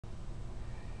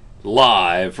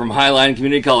Live from Highline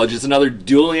Community College, it's another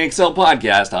Dueling Excel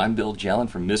podcast. I'm Bill Jelen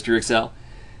from Mr. Excel.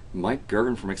 Mike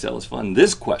Gergen from excelisfun.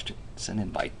 This question sent in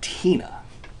by Tina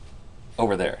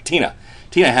over there. Tina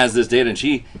has this data and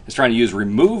she is trying to use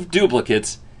remove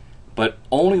duplicates, but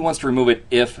only wants to remove it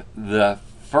if the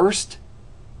first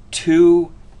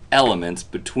two elements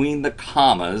between the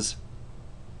commas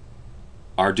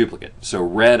are duplicate. So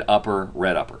red upper,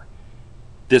 red upper.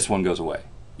 This one goes away.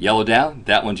 Yellow down,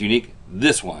 that one's unique.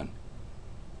 This one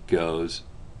goes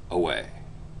away.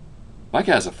 Mike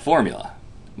has a formula.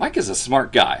 Mike is a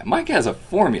smart guy. Mike has a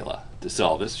formula to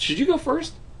solve this. Should you go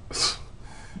first?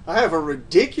 I have a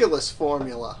ridiculous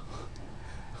formula.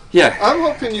 Yeah. I'm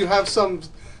hoping you have some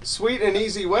sweet and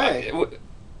easy way.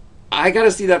 I got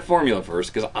to see that formula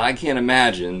first because I can't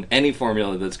imagine any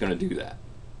formula that's going to do that.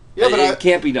 Yeah, but it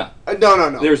can't be done.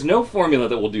 No. There's no formula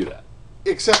that will do that.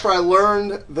 Except for I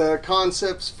learned the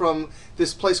concepts from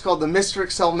this place called the Mr.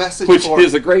 Excel message Which board.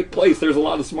 is a great place. There's a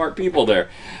lot of smart people there.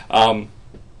 All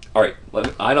right,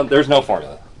 there's no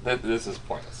formula. This is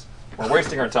pointless. We're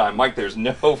wasting our time. Mike, there's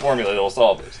no formula that will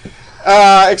solve this.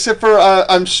 Except for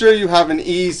I'm sure you have an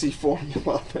easy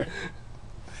formula there.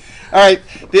 All right,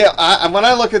 when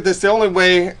I look at this, the only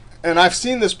way, and I've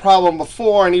seen this problem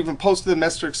before and even posted the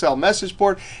Mr. Excel message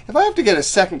board, if I have to get a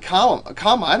second comma,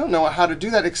 I don't know how to do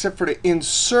that except for to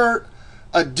insert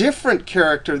a different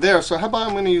character there. So how about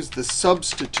I'm going to use the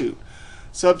substitute.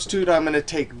 Substitute, I'm going to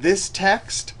take this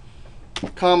text,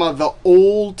 comma, the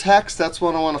old text, that's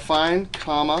what I want to find,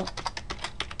 comma.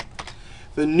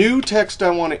 The new text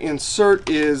I want to insert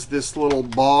is this little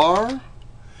bar,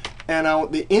 and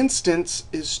the instance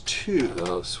is 2.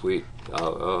 Oh, sweet.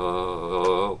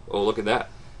 Oh, look at that.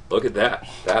 Look at that.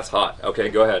 That's hot. Okay,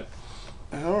 go ahead.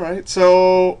 All right,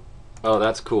 so... Oh,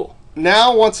 that's cool.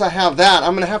 Now, once I have that,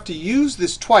 I'm going to have to use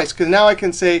this twice, because now I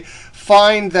can say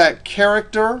find that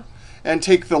character and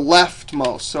take the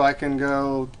leftmost. So I can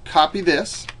go copy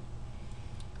this,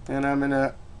 and I'm going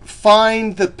to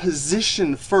find the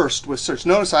position first with search.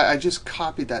 Notice I just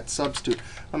copied that substitute.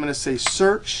 I'm going to say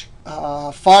search,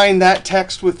 find that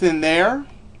text within there.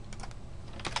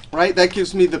 Right, that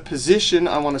gives me the position.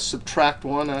 I want to subtract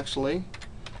 1, actually.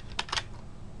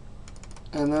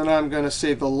 And then I'm going to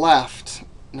say the left.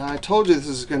 Now, I told you this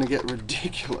is going to get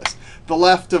ridiculous. The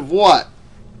left of what?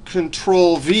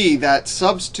 Control V, that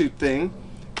substitute thing,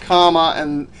 comma,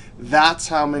 and that's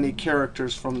how many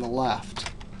characters from the left.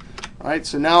 All right,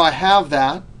 so now I have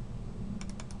that.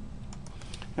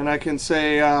 And I can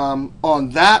say on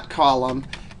that column,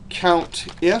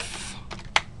 COUNTIF.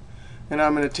 And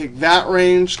I'm going to take that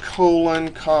range,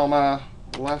 colon, comma,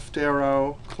 left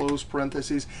arrow, close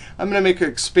parentheses. I'm going to make an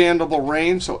expandable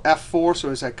range, so F4. So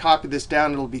as I copy this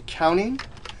down, it'll be counting.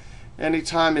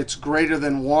 Anytime it's greater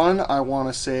than 1, I want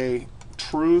to say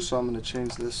true. So I'm going to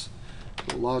change this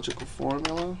to a logical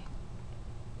formula.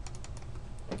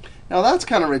 Now that's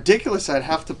kind of ridiculous. I'd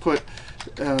have to put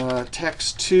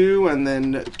text 2 and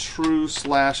then true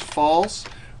 / false,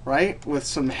 right, with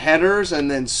some headers and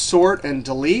then sort and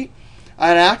delete.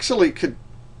 I actually could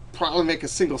probably make a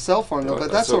single cell formula,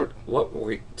 but that's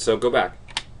So go back.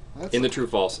 In the true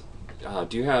false,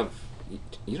 you don't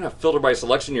have filter by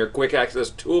selection in your quick access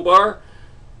toolbar?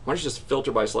 Why don't you just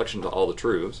filter by selection to all the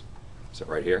trues? So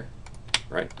right here,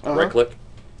 right? Right click,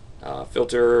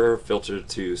 filter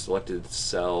to selected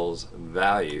cells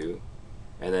value,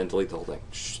 and then delete the whole thing.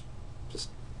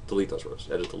 Just delete those rows.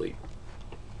 Edit delete,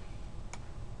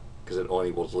 because it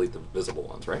only will delete the visible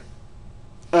ones, right?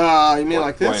 You mean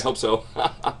like this? Well, I hope so.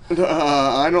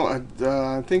 I don't.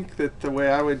 I think that the way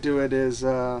I would do it is,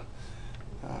 I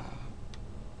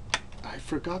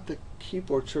forgot the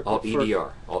keyboard shortcut. Alt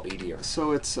EDR. Alt EDR.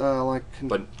 So it's like.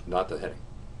 But not the heading.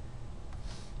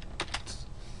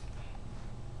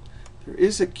 There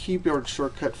is a keyboard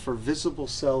shortcut for visible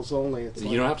cells only. It's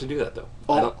You don't have to do that though.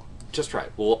 Just try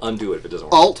it. We'll undo it if it doesn't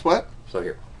work. Alt what? So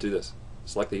here, do this.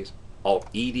 Select these. Alt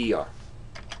EDR.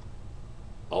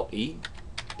 Alt E.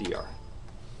 DR.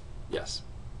 Yes.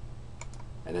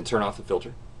 And then turn off the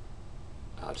filter.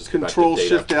 Just Control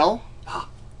Shift L.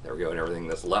 There we go, and everything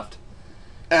that's left.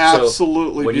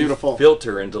 Absolutely so beautiful. When you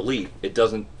filter and delete, it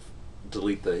doesn't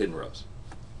delete the hidden rows.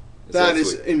 That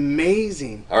is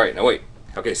amazing. All right, now wait.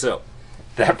 Okay, so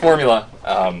that formula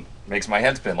makes my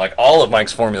head spin. Like all of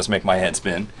Mike's formulas make my head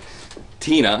spin.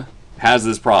 Tina has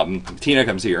this problem. Tina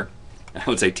comes here. I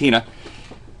would say, Tina,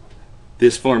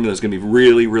 this formula is going to be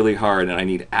really, really hard, and I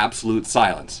need absolute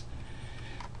silence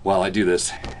while I do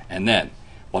this. And then,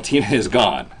 while Tina is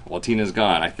gone,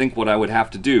 I think what I would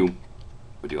have to do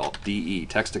would do Alt DE,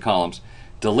 text to columns,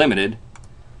 delimited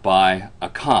by a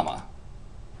comma.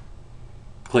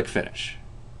 Click Finish.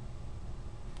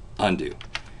 undo.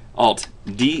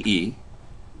 Alt-DE,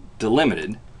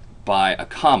 delimited by a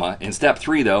comma. In step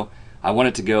 3, though, I want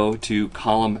it to go to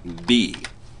column B.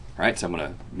 All right, so I'm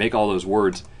going to make all those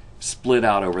words split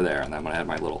out over there, and I'm going to add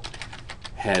my little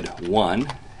head 1,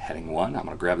 heading 1. I'm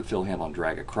going to grab the fill handle and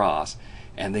drag across.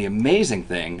 And the amazing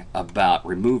thing about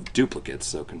remove duplicates,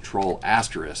 so control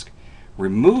asterisk,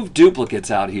 remove duplicates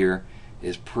out here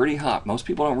is pretty hot. Most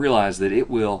people don't realize that it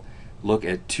will look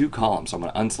at 2 columns. So I'm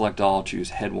going to unselect all,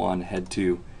 choose head 1, head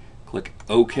 2, click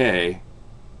OK,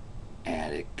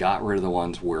 and it got rid of the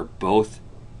ones where both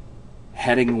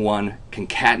heading 1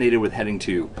 concatenated with heading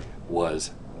 2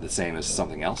 was the same as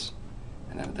something else.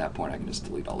 And then at that point I can just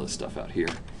delete all this stuff out here.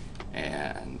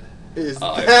 And is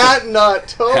that not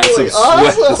totally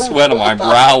awesome? Sweat on my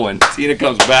brow when Tina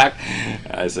comes back.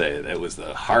 I say it was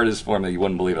the hardest formula, you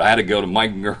wouldn't believe it. I had to go to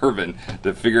Mike Gervin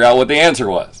to figure out what the answer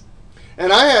was.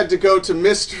 And I had to go to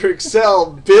Mr.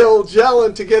 Excel, Bill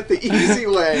Jelen, to get the easy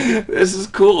way. This is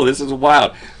cool. This is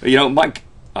wild. You know, Mike,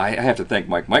 I have to thank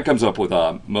Mike. Mike comes up with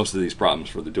most of these problems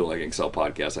for the Dueling Excel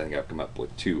podcast. I think I've come up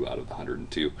with 2 out of the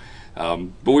 102.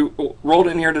 But we rolled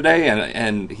in here today,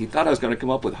 and he thought I was going to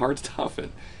come up with hard stuff.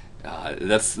 And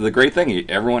that's the great thing.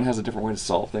 Everyone has a different way to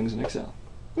solve things in Excel.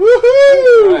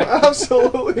 Woohoo! Right.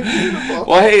 Absolutely beautiful.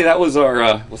 Well, hey, that was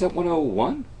our, was that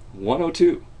 101?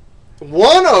 102.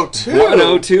 102?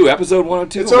 102, episode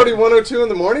 102. It's already 102 in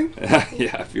the morning?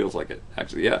 Yeah, it feels like it,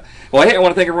 actually, yeah. Well, hey, I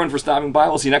want to thank everyone for stopping by.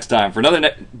 We'll see you next time for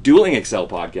another Dueling Excel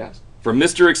podcast from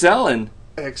Mr. Excel and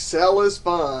Excel is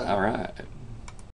fun. All right.